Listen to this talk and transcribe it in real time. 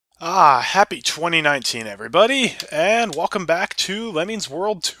Happy 2019, everybody, and welcome back to Lemmings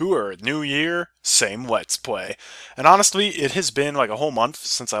World Tour. New year, same Let's Play. And honestly, it has been like a whole month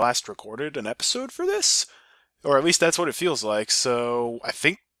since I last recorded an episode for this, or at least that's what it feels like. So I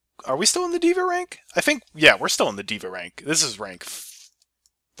think, are we still in the Diva rank? Yeah, we're still in the Diva rank. This is rank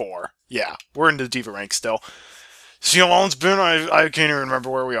 4. Yeah, we're in the Diva rank still. See how long it's been? I can't even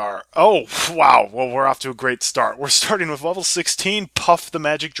remember where we are. Oh, wow. Well, we're off to a great start. We're starting with level 16, Puff the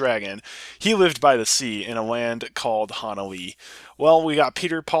Magic Dragon. He lived by the sea in a land called Hanali. Well, we got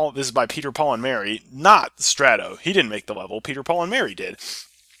Peter, Paul. This is by Peter, Paul, and Mary. Not Strato. He didn't make the level. Peter, Paul, and Mary did.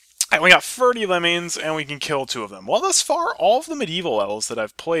 And we got 30 lemmings, and we can kill 2 of them. Well, thus far, all of the medieval levels that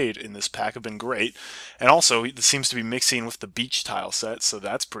I've played in this pack have been great. And also, it seems to be mixing with the beach tile set, so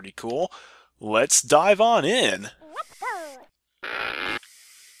that's pretty cool. Let's dive on in.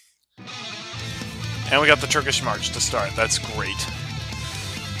 And we got the Turkish March to start. That's great.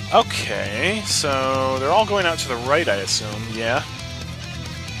 Okay, so they're all going out to the right, I assume. Yeah.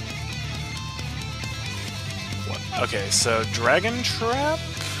 What? Okay, so Dragon Trap.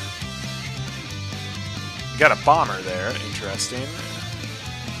 We got a bomber there. Interesting.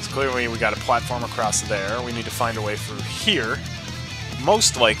 So clearly we got a platform across there. We need to find a way through here.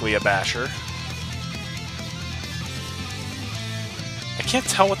 Most likely a basher. I can't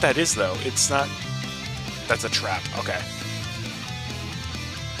tell what that is, though. It's not... That's a trap. Okay.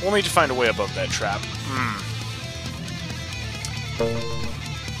 We'll need to find a way above that trap.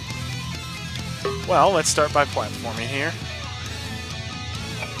 Well, let's start by platforming here.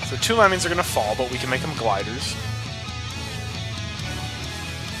 So 2 lemmings are going to fall, but we can make them gliders.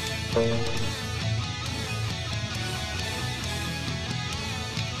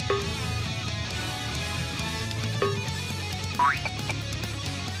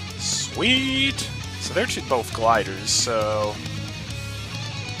 Sweet! So they're both gliders, so...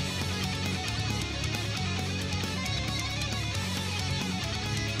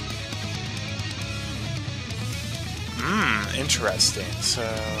 Interesting.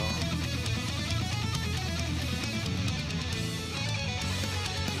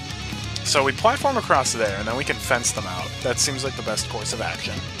 So we platform across there, and then we can fence them out. That seems like the best course of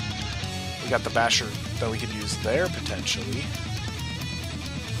action. We got the basher that we could use there, potentially.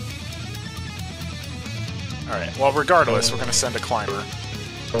 Alright, well, regardless, we're going to send a climber,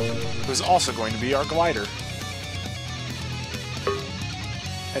 who's also going to be our glider.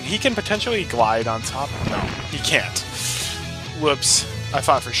 And he can potentially glide on top... No, he can't. Whoops. I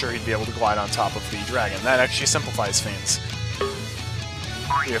thought for sure he'd be able to glide on top of the dragon. That actually simplifies things.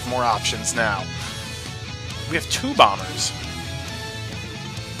 We have more options now. We have 2 bombers.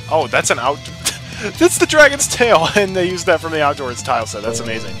 Oh, that's an out... That's the dragon's tail, and they used that from the outdoors tile set. That's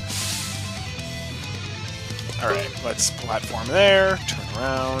amazing. Alright, let's platform there, turn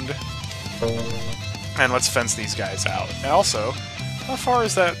around, and let's fence these guys out. And also, how far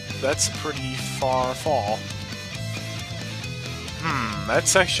is that? That's a pretty far fall.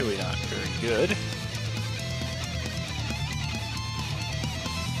 That's actually not very good.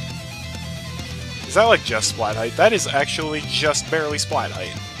 Is that like just splat height? That is actually just barely splat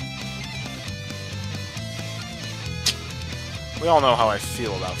height. We all know how I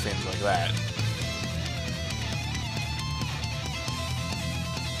feel about things like that.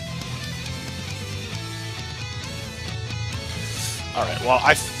 Alright, well,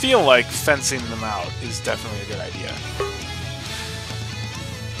 I feel like fencing them out is definitely a good idea.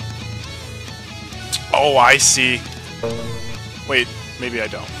 Oh, I see. Wait, maybe I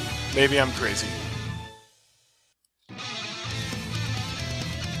don't. Maybe I'm crazy.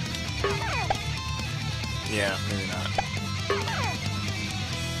 Yeah, maybe not.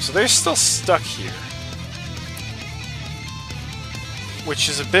 So they're still stuck here. Which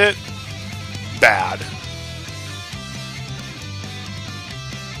is a bit bad.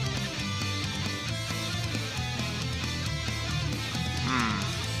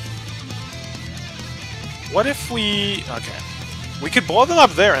 What if we... Okay. We could blow them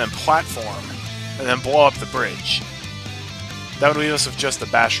up there and then platform, and then blow up the bridge. That would leave us with just the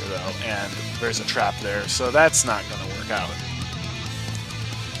basher, though, and there's a trap there, so that's not going to work out.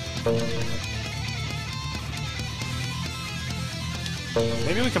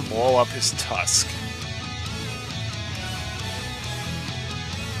 Maybe we can blow up his tusk.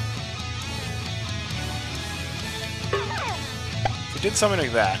 If we did something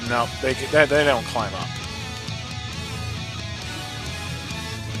like that, no, they don't climb up.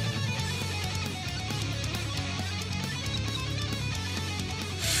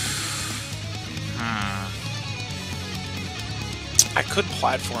 I could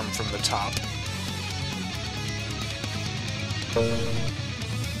platform from the top.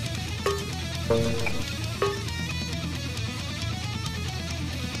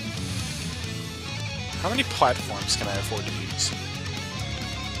 How many platforms can I afford to use?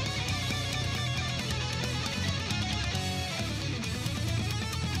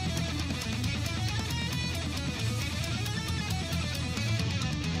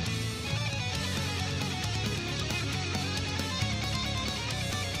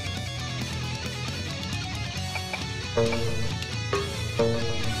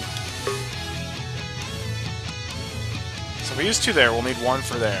 So if we use 2 there, we'll need 1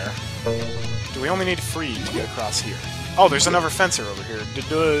 for there. Do we only need 3 to get across here? Oh, there's another fencer over here.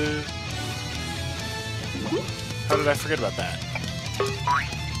 How did I forget about that?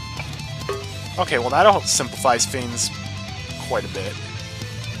 Okay, well that'll simplify things quite a bit.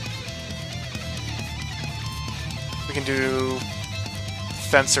 We can do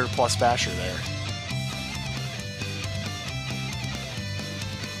fencer plus basher there.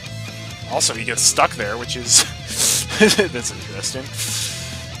 Also, he gets stuck there, which is... that's interesting.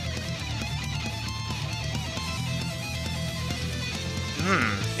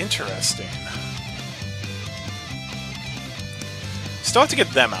 Interesting. Still have to get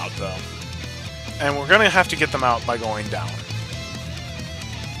them out, though. And we're gonna have to get them out by going down.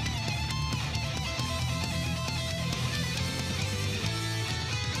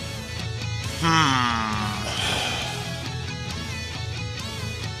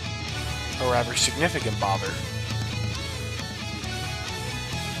 A rather significant bother.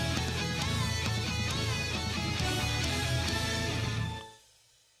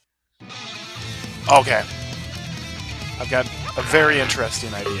 Okay. I've got a very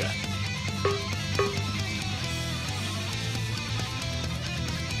interesting idea.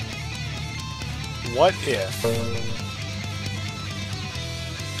 What if...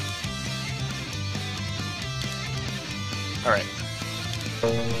 Alright.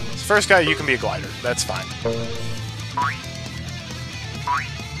 First guy, you can be a glider. That's fine.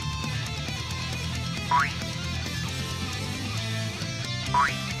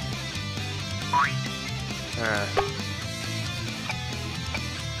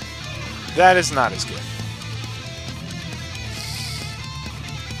 That is not as good.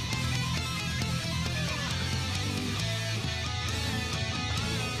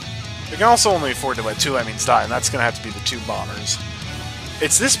 We can also only afford to let 2 Lemmings die, and that's going to have to be the 2 bombers.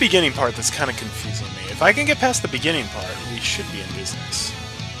 It's this beginning part that's kind of confusing me. If I can get past the beginning part, we should be in business.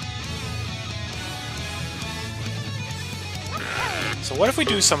 So what if we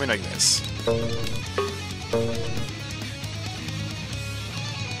do something like this?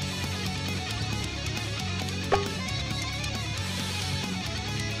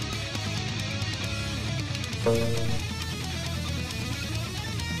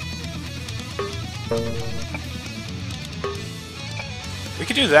 We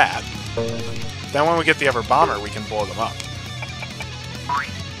could do that. Then when we get the other bomber, we can blow them up.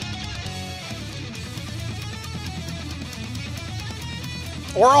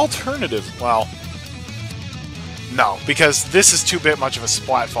 Or alternative, well... No, because this is too bit much of a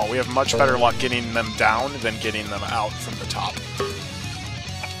splatfall. We have much better luck getting them down than getting them out from the top.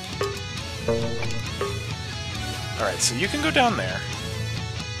 Alright, so you can go down there.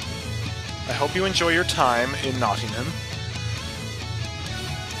 I hope you enjoy your time in Nottingham.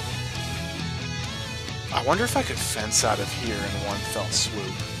 I wonder if I could fence out of here in one fell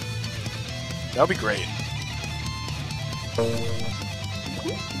swoop. That would be great.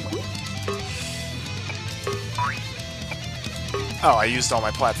 Oh, I used all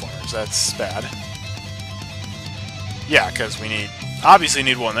my platformers. That's bad. Yeah, because we need... obviously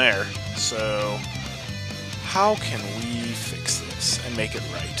need one there. So... how can we fix this and make it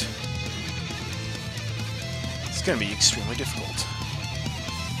right? It's going to be extremely difficult.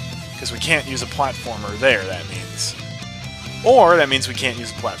 Because we can't use a platformer there, that means. Or, that means we can't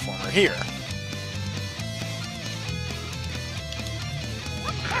use a platformer here.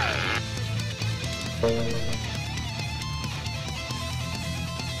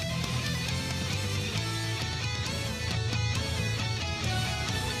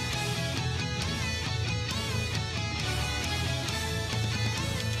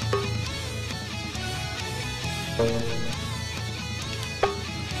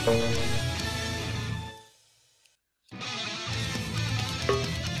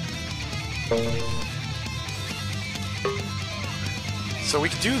 So we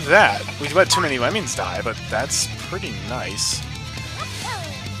could do that. We let too many Lemmings die, but that's pretty nice.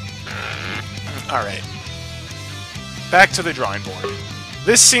 Alright. Back to the drawing board.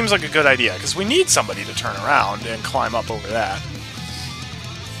 This seems like a good idea, because we need somebody to turn around and climb up over that.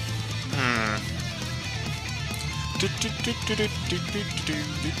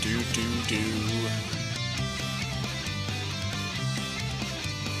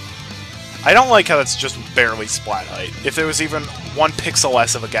 I don't like how that's just barely splat height. If there was even 1 pixel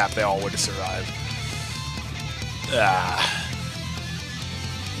less of a gap, they all would have survived. Ah.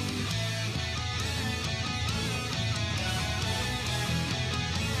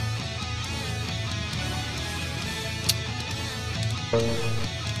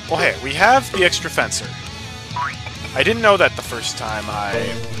 Well, hey, we have the extra fencer. I didn't know that the first time I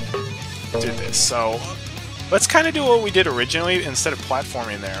did this, so let's kind of do what we did originally. Instead of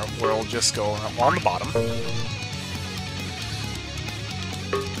platforming there, we'll just go on the bottom.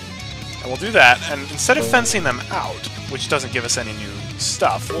 And we'll do that, and instead of fencing them out, which doesn't give us any new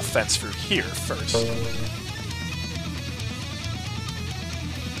stuff, we'll fence through here first.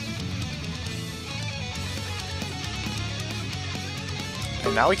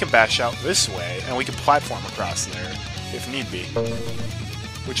 And now we can bash out this way, and we can platform across there, if need be.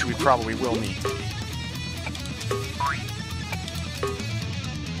 Which we probably will need.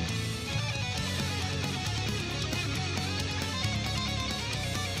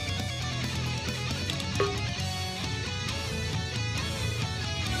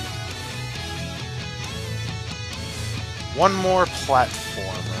 One more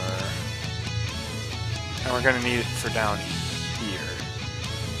platformer. And we're gonna need it for down here.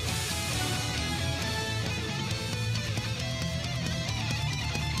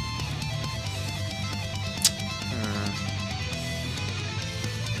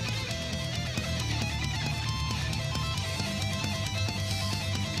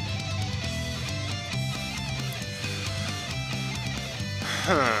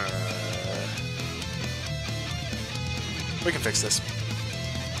 We can fix this.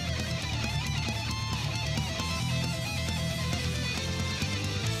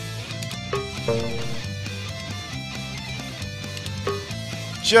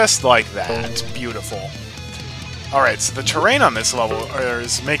 Just like that. Beautiful. Alright, so the terrain on this level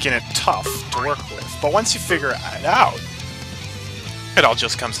is making it tough to work with, but once you figure it out, it all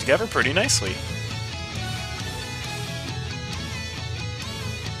just comes together pretty nicely.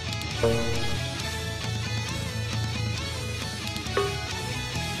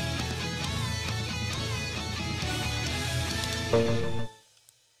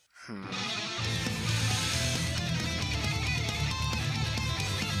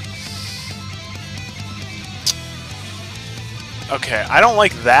 Okay, I don't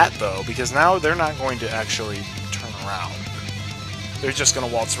like that, though, because now they're not going to actually turn around. They're just going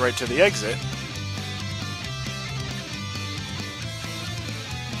to waltz right to the exit.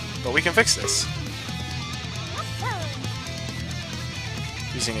 But we can fix this.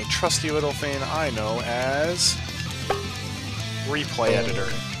 Using a trusty little thing I know as Replay Editor.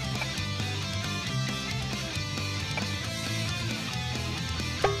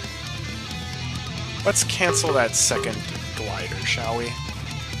 Let's cancel that second glider, shall we?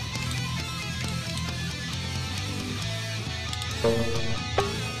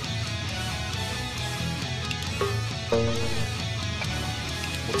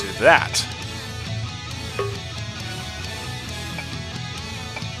 We'll do that.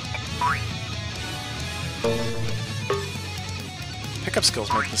 Pickup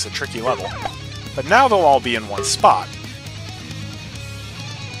skills make this a tricky level, but now they'll all be in one spot.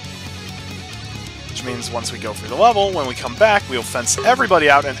 Which means once we go through the level, when we come back, we'll fence everybody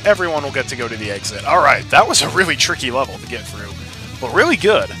out and everyone will get to go to the exit. Alright, that was a really tricky level to get through, but really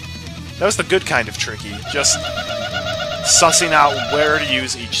good. That was the good kind of tricky, just sussing out where to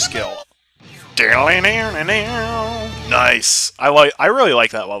use each skill. Nice! I really like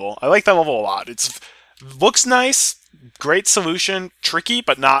that level. I like that level a lot. It looks nice, great solution, tricky,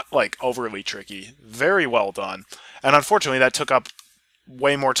 but not, like, overly tricky. Very well done. And unfortunately, that took up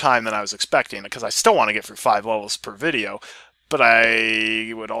way more time than I was expecting, because I still want to get through 5 levels per video, but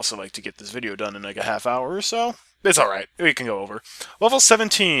I would also like to get this video done in like a half hour or so. It's alright, we can go over. Level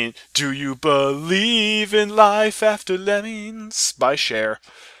 17, Do You Believe in Life After Lemmings? By Cher.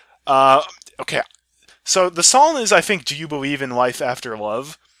 Okay, so the song is, I think, Do You Believe in Life After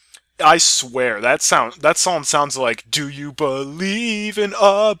Love? I swear, that song sounds like, Do you believe in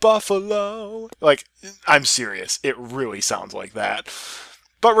a buffalo? Like, I'm serious. It really sounds like that.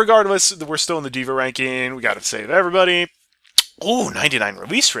 But regardless, we're still in the Diva ranking. We gotta save everybody. Ooh, 99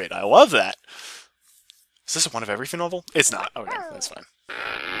 release rate. I love that. Is this a one of everything level? It's not. Okay, that's fine.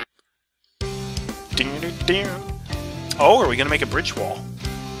 Oh, are we gonna make a bridge wall?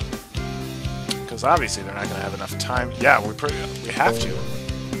 Because obviously they're not gonna have enough time. Yeah, we have to.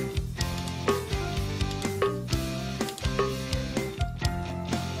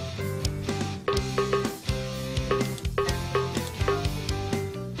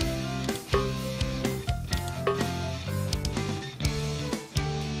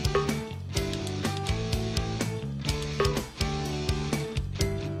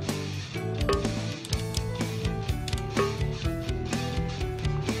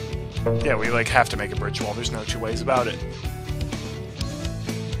 Yeah, we like have to make a bridge wall. There's no two ways about it.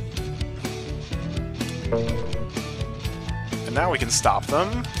 And now we can stop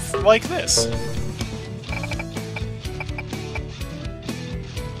them like this.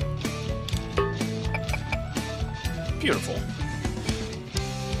 Beautiful.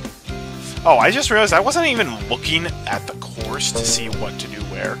 Oh, I just realized I wasn't even looking at the course to see what to do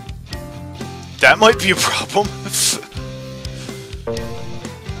where. That might be a problem.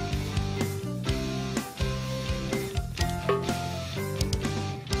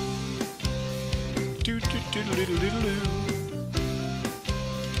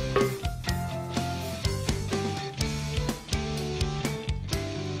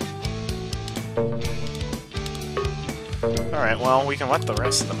 Alright, well, we can let the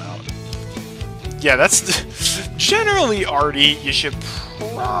rest of them out. Yeah, that's... Generally, Artie, you should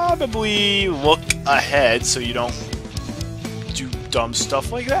probably look ahead so you don't do dumb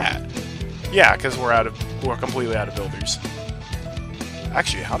stuff like that. Yeah, because we're completely out of builders.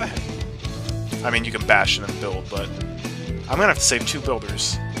 Actually, how the heck? I mean, you can bash and then build, but I'm gonna have to save 2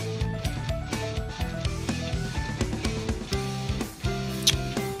 builders.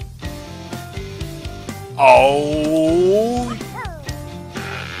 Oh!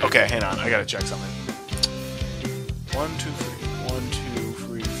 Okay, hang on. I gotta check something. 1, 2, 3. 1, 2,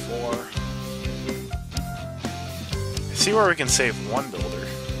 3, 4. See where we can save 1 builder.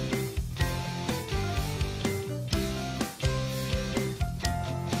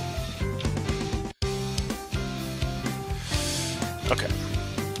 Okay.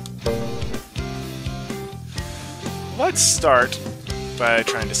 Let's start by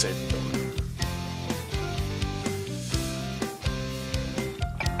trying to save the builder.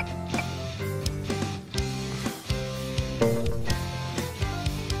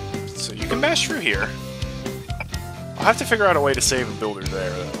 So you can bash through here. I'll have to figure out a way to save a builder there,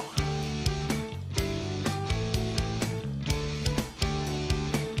 though.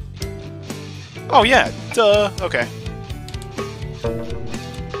 Oh yeah, duh, okay.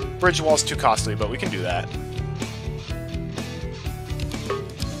 Bridge wall's too costly, but we can do that.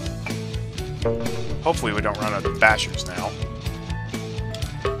 Hopefully we don't run out of bashers now.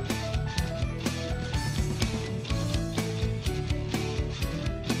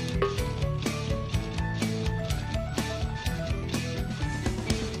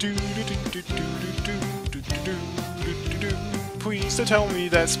 Please don't tell me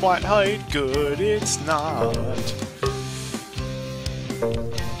that splat height good, it's not.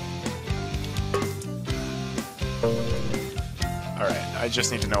 Alright, I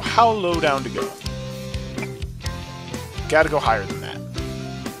just need to know how low down to go. Gotta go higher than that.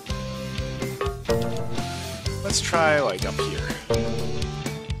 Let's try, like, up here.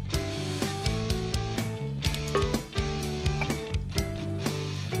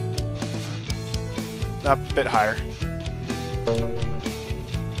 A bit higher.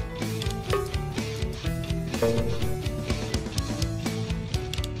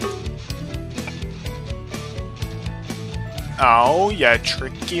 Oh, yeah,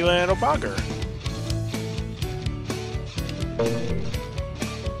 tricky little bugger.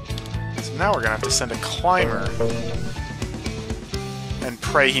 So now we're gonna have to send a climber and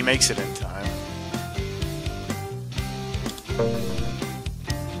pray he makes it in time.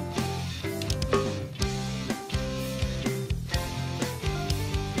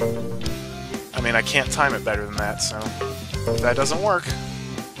 I mean, I can't time it better than that, so if that doesn't work,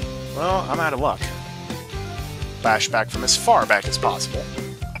 well, I'm out of luck. Bash back from as far back as possible.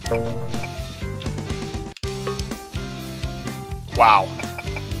 Wow.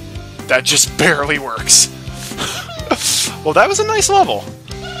 That just barely works. Well, that was a nice level.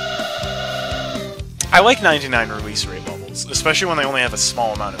 I like 99 release rate levels, especially when they only have a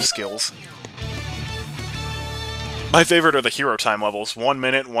small amount of skills. My favorite are the hero time levels. 1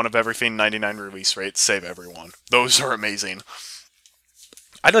 minute, 1 of everything, 99 release rate, save everyone. Those are amazing.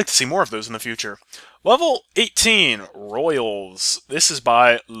 I'd like to see more of those in the future. Level 18, Royals. This is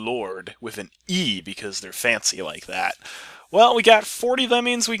by Lord, with an E, because they're fancy like that. Well, we got 40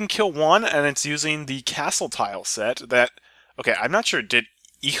 lemmings, we can kill 1, and it's using the castle tile set that... Okay, I'm not sure, did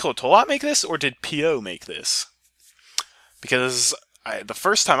Hijo Tolat make this, or did P.O. make this? Because the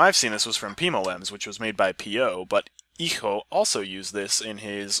first time I've seen this was from Pimo Lems, which was made by P.O., but Hijo also used this in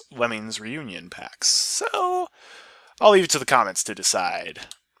his Lemmings reunion packs. So, I'll leave it to the comments to decide.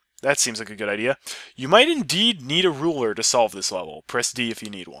 That seems like a good idea. You might indeed need a ruler to solve this level. Press D if you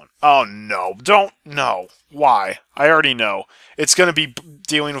need one. Oh no, don't, no. Why? I already know. It's going to be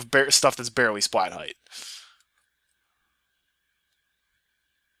dealing with stuff that's barely splat height.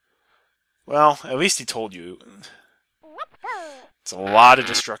 Well, at least he told you. It's a lot of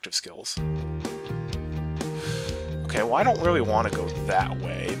destructive skills. Okay, well I don't really want to go that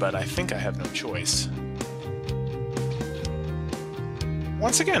way, but I think I have no choice.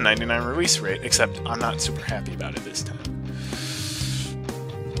 Once again, 99 release rate, except I'm not super happy about it this time.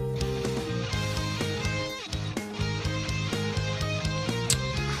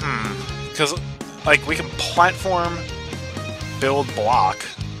 Because, like, we can platform, build, block.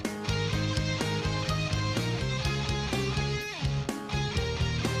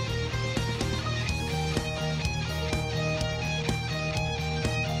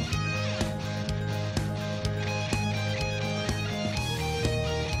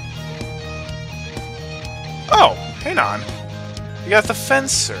 Oh, hang on. We got the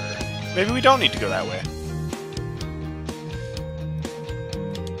fencer. Maybe we don't need to go that way.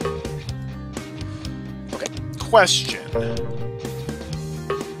 Question.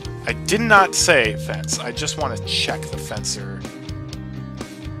 I did not say fence. I just want to check the fencer.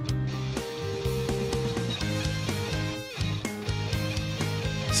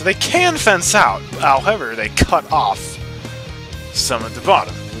 So they can fence out, however, they cut off some at the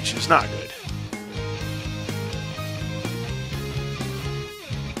bottom, which is not good.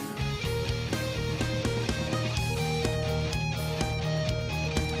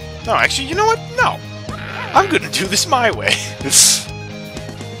 No, actually, you know what? No. I'm gonna do this my way.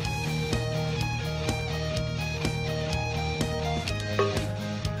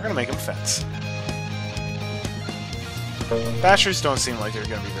 We're gonna make him fence. Bashers don't seem like they're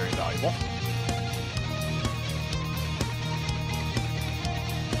gonna be very valuable.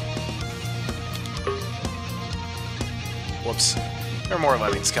 Whoops. There are more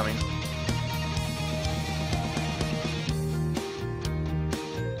lemmings coming.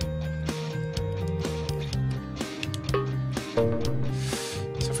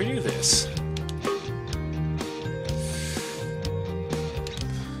 So if we do this...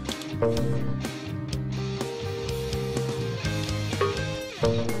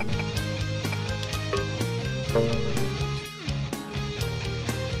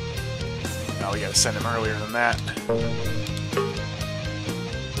 Now we gotta send him earlier than that.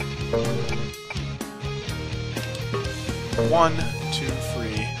 One, 2,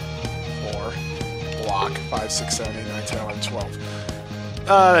 3, 4. Block. 5, 6, 7, 8, 9, 10, 11, 12.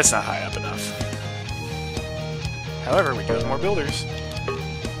 That's not high up enough. However, we do have more builders.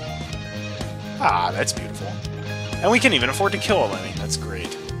 Ah, that's beautiful. And we can even afford to kill a lemming. That's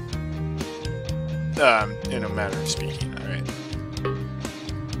great. In a matter of speaking, alright.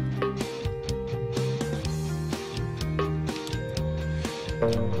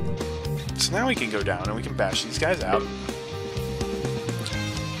 So now we can go down and we can bash these guys out.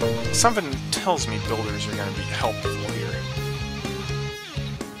 Something tells me builders are going to be helpful here.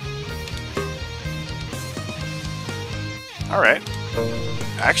 Alright.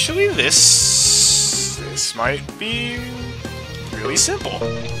 Actually, this might be really simple.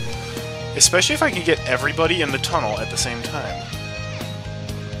 Especially if I can get everybody in the tunnel at the same time.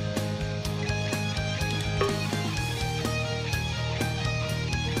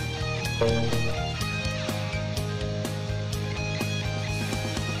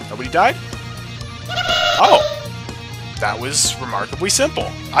 Nobody died? Oh! That was remarkably simple.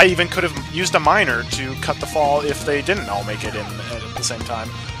 I even could have used a miner to cut the fall if they didn't all make it in at the same time.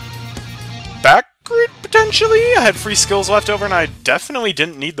 Backgrid, potentially? I had free skills left over, and I definitely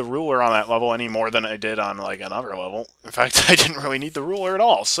didn't need the ruler on that level any more than I did on, like, another level. In fact, I didn't really need the ruler at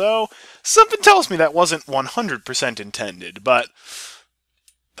all, so something tells me that wasn't 100% intended, but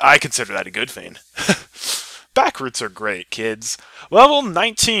I consider that a good thing. Backroutes are great, kids. Level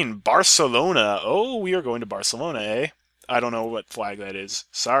 19, Barcelona. Oh, we are going to Barcelona, eh? I don't know what flag that is.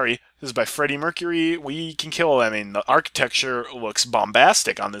 Sorry. This is by Freddie Mercury. We can kill them. I mean, the architecture looks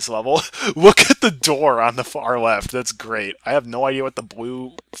bombastic on this level. Look at the door on the far left. That's great. I have no idea what the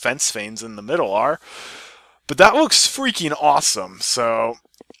blue fence veins in the middle are. But that looks freaking awesome. So,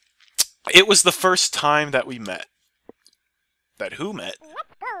 it was the first time that we met. That who met?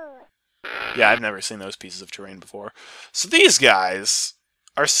 Yeah, I've never seen those pieces of terrain before. So these guys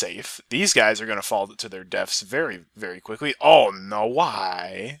are safe. These guys are going to fall to their deaths very, very quickly. Oh, no,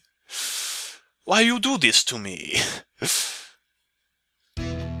 why? Why you do this to me?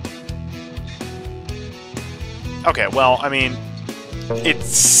 Okay, well, I mean, it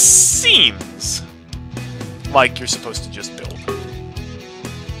seems like you're supposed to just build.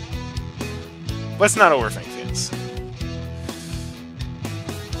 Let's not overthink things.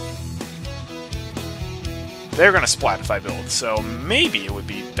 They're gonna splat if I build, so maybe it would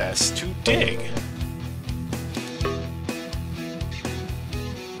be best to dig.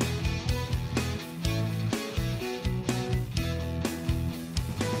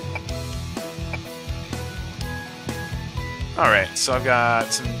 Alright, so I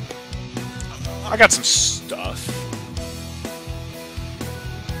got some stuff.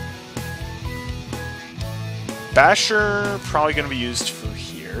 Basher, probably going to be used for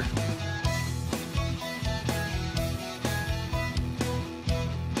here.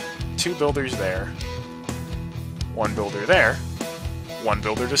 Two builders there. One builder there. One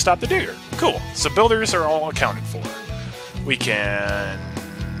builder to stop the digger. Cool. So builders are all accounted for. We can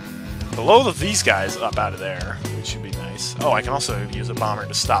blow these guys up out of there, which should be nice. Oh, I can also use a bomber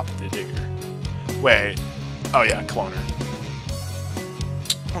to stop the digger. Wait. Oh yeah, cloner.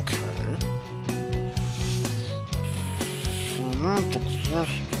 Okay.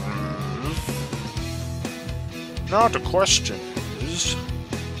 Now the question is,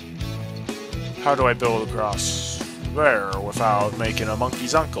 how do I build across there without making a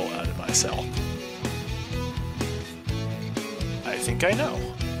monkey's uncle out of myself? I think I know.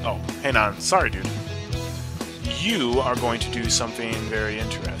 Oh, hang on. Sorry, dude. You are going to do something very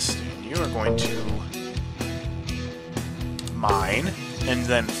interesting. You are going to mine and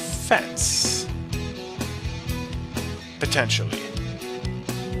then fence. Potentially.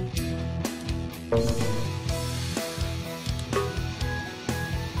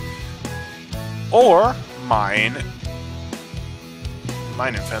 Or mine.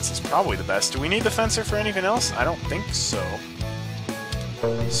 Mine and fence is probably the best. Do we need the fencer for anything else? I don't think so.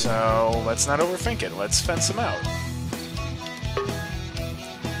 So let's not overthink it. Let's fence them out.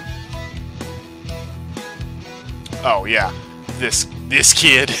 Oh yeah, this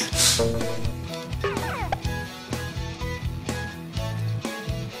kid.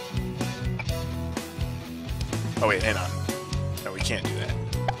 Oh wait, hang on. No, we can't do that.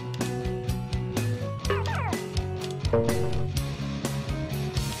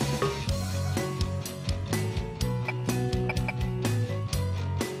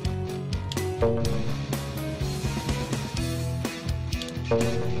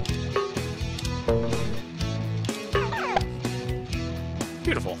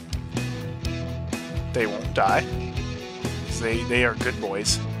 Beautiful. They won't die, because they are good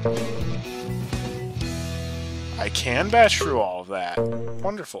boys. I can bash through all of that.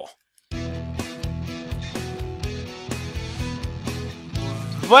 Wonderful.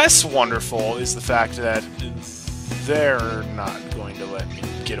 Less wonderful is the fact that they're not going to let me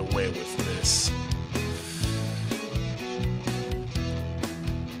get away with this.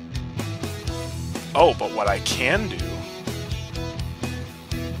 Oh, but what I can do,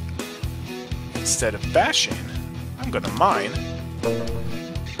 instead of bashing, I'm gonna mine.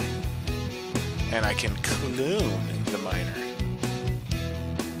 And I can clone the miner.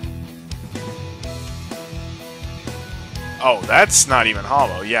 Oh, that's not even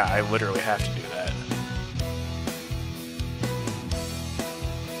hollow. Yeah, I literally have to do that.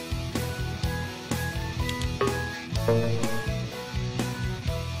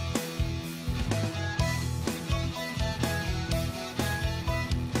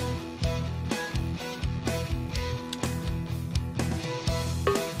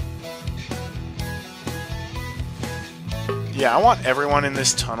 Yeah, I want everyone in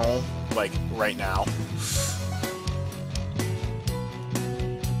this tunnel, like, right now.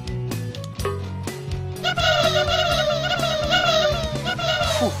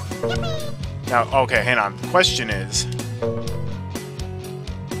 Whew. Now, okay, hang on. Question is...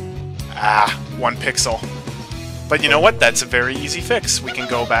 one pixel. But you know what? That's a very easy fix. We can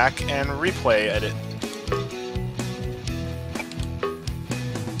go back and replay edit.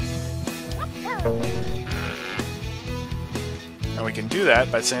 And we can do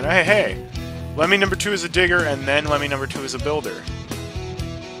that by saying, hey, hey, Lemming number 2 is a digger, and then Lemming number 2 is a builder.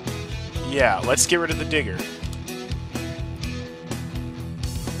 Yeah, let's get rid of the digger.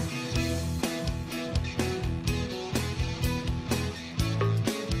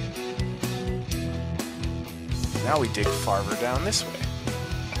 Now we dig farther down this way.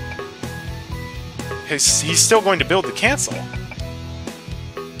 He's still going to build the cancel.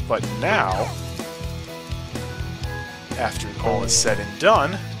 But now, after all is said and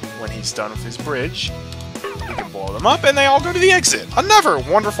done, when he's done with his bridge, he can blow them up and they all go to the exit. Another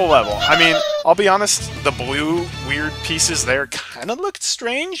wonderful level. I mean, I'll be honest, the blue weird pieces there kind of looked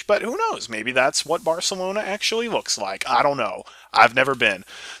strange, but who knows? Maybe that's what Barcelona actually looks like. I don't know. I've never been.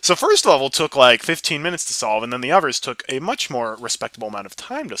 So first level took like 15 minutes to solve, and then the others took a much more respectable amount of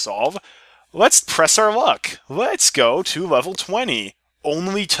time to solve. Let's press our luck. Let's go to level 20.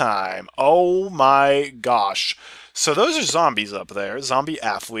 Only time. Oh my gosh. So those are zombies up there, zombie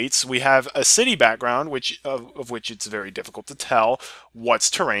athletes. We have a city background, of which it's very difficult to tell what's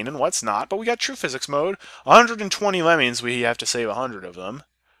terrain and what's not. But we got true physics mode. 120 lemmings, we have to save 100 of them.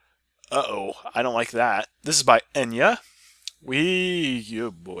 Uh-oh, I don't like that. This is by Enya.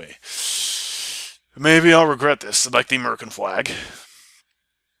 Oh boy. Maybe I'll regret this, like the American flag.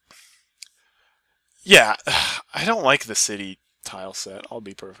 Yeah, I don't like the city tile set, I'll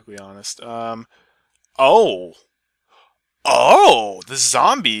be perfectly honest. Oh. Oh! The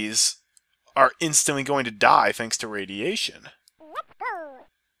zombies are instantly going to die thanks to radiation.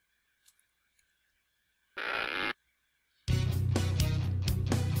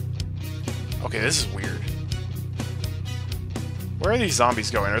 Okay, this is weird. Where are these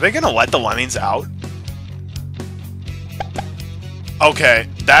zombies going? Are they gonna let the lemmings out? Okay,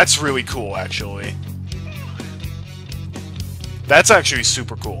 that's really cool, actually. That's actually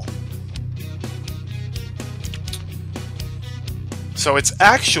super cool. So it's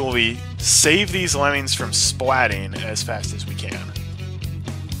actually save these lemmings from splatting as fast as we can.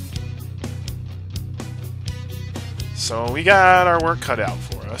 So we got our work cut out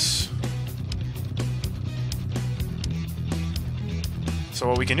for us. So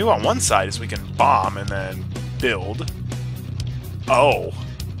what we can do on one side is we can bomb and then build. Oh.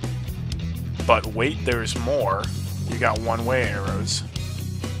 But wait, there's more. We got one-way arrows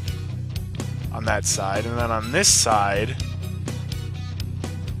on that side. And then on this side...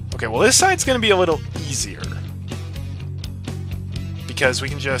 Okay, well this side's going to be a little easier. Because we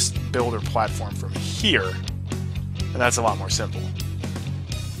can just build our platform from here. And that's a lot more simple.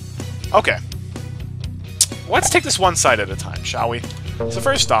 Okay. Let's take this one side at a time, shall we? So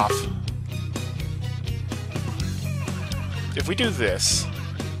first off, if we do this...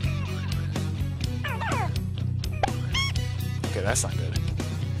 Okay, that's not good.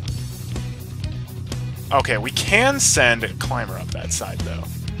 Okay, we can send a climber up that side, though.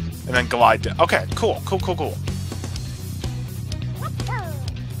 And then glide down. Okay, cool, cool, cool, cool.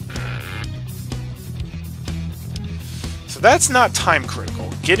 So that's not time critical.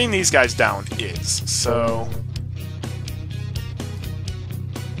 Getting these guys down is. So...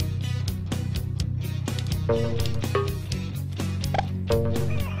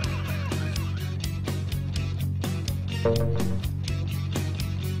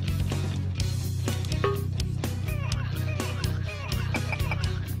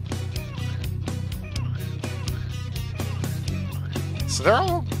 So they're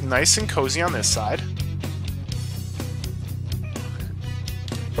all nice and cozy on this side.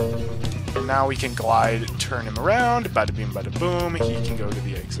 And now we can glide, turn him around, bada beam, bada boom, he can go to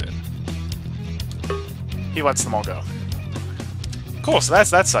the exit. He lets them all go. Cool, so that's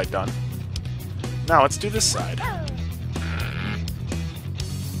that side done. Now let's do this side.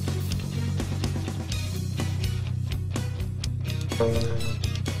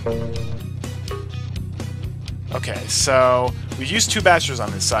 Okay, so we've used 2 bashers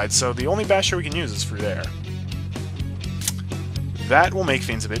on this side, so the only basher we can use is through there. That will make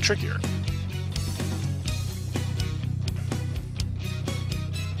things a bit trickier.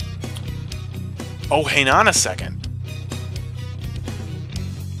 Oh, hang on a second.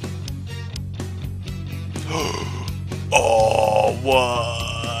 Oh,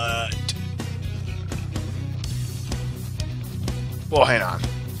 what? Well, hang on.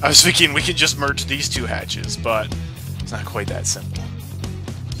 I was thinking we could just merge these 2 hatches, but it's not quite that simple.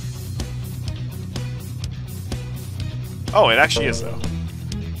 Oh, it actually is, though.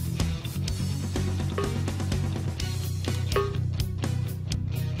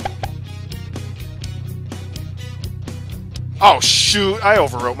 Oh, shoot! I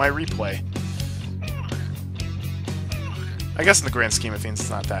overwrote my replay. I guess in the grand scheme of things, it's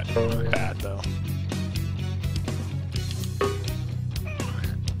not that bad, though.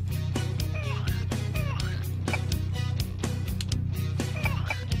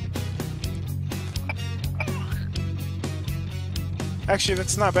 Actually,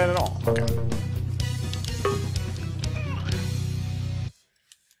 that's not bad at all. Okay.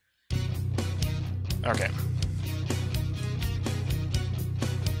 Okay.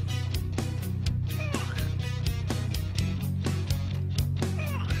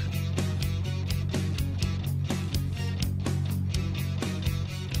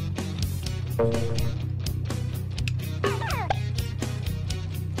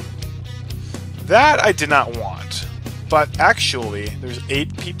 That I did not want. But actually, there's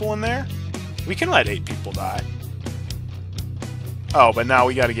 8 people in there. We can let 8 people die. Oh, but now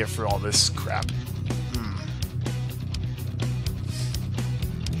we gotta get through all this crap.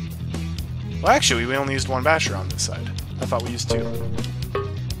 Well, actually, we only used 1 basher on this side. I thought we used 2.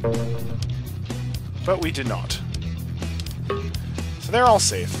 But we did not. So they're all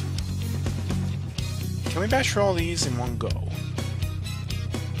safe. Can we bash through all these in one go?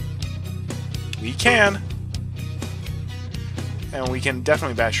 We can! And we can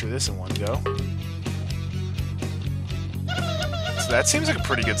definitely bash through this in one go. that seems like a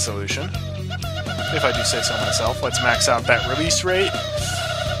pretty good solution. If I do say so myself. Let's max out that release rate.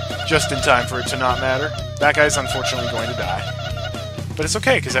 Just in time for it to not matter. That guy's unfortunately going to die. But it's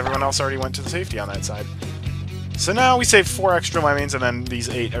okay, because everyone else already went to the safety on that side. So now we save 4 extra Lemmings, and then these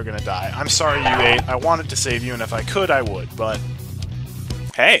 8 are going to die. I'm sorry, you 8. I wanted to save you, and if I could, I would, but...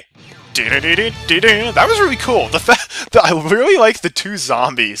 Hey! That was really cool. I really like the 2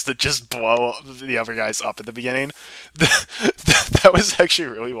 zombies that just blow the other guys up at the beginning. That was actually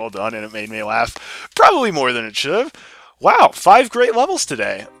really well done, and it made me laugh. Probably more than it should have. Wow, 5 great levels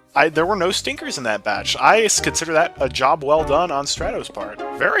today. There were no stinkers in that batch. I consider that a job well done on Strato's part.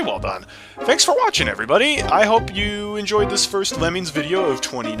 Very well done. Thanks for watching, everybody. I hope you enjoyed this first Lemmings video of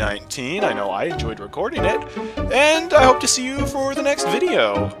 2019. I know I enjoyed recording it. And I hope to see you for the next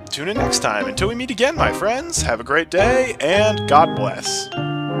video. Tune in next time. Until we meet again, my friends, have a great day, and God bless.